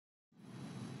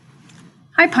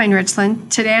Hi, Pine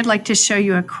Richland. Today I'd like to show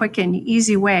you a quick and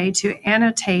easy way to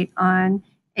annotate on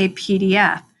a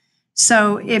PDF.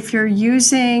 So if you're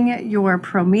using your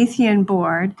Promethean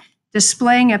board,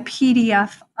 displaying a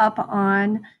PDF up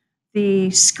on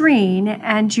the screen,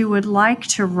 and you would like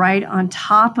to write on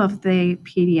top of the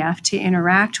PDF to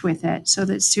interact with it so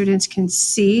that students can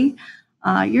see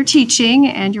your teaching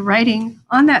and your writing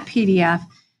on that PDF,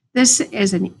 this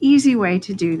is an easy way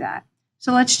to do that.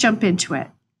 So let's jump into it.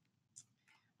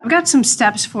 I've got some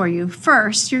steps for you.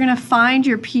 First, you're going to find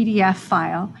your PDF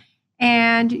file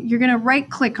and you're going to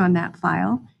right-click on that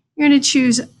file. You're going to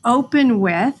choose Open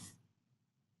With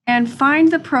and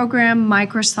find the program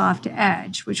Microsoft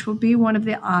Edge, which will be one of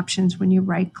the options when you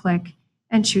right-click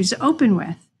and choose Open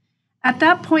With. At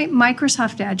that point,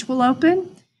 Microsoft Edge will open.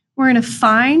 We're going to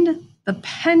find the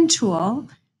pen tool,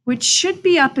 which should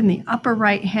be up in the upper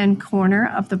right-hand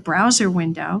corner of the browser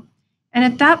window. And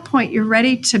at that point, you're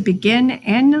ready to begin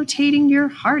annotating your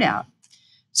heart out.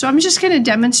 So I'm just going to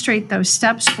demonstrate those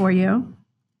steps for you.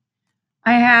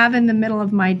 I have in the middle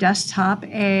of my desktop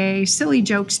a Silly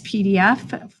Jokes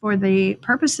PDF for the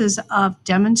purposes of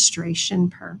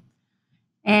demonstration.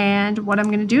 And what I'm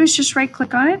going to do is just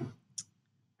right-click on it,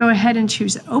 go ahead and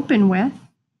choose Open With,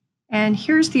 and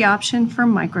here's the option for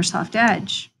Microsoft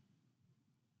Edge.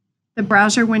 The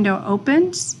browser window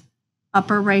opens.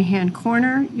 Upper right-hand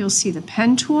corner, you'll see the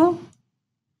pen tool.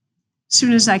 As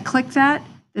soon as I click that,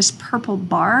 this purple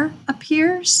bar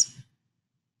appears.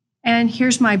 And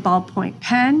here's my ballpoint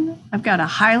pen. I've got a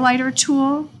highlighter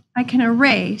tool. I can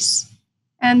erase.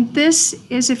 And this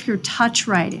is if you're touch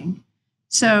writing.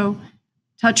 So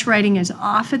touch writing is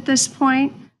off at this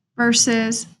point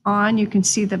versus on. You can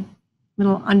see the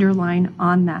little underline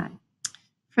on that.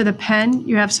 For the pen,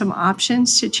 you have some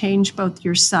options to change both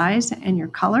your size and your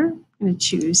color. I'm going to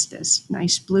choose this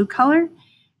nice blue color.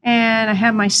 And I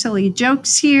have my silly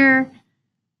jokes here.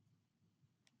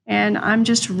 And I'm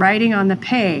just writing on the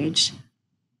page.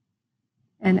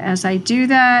 And as I do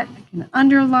that, I can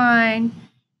underline.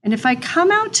 And if I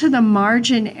come out to the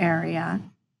margin area,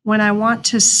 when I want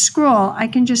to scroll, I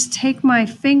can just take my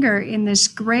finger in this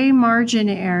gray margin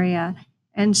area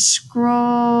and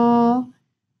scroll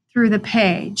through the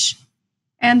page.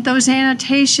 And those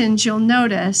annotations, you'll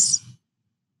notice,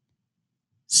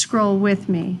 scroll with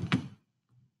me.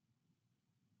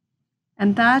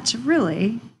 And that's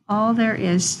really all there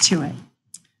is to it.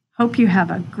 Hope you have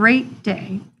a great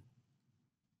day.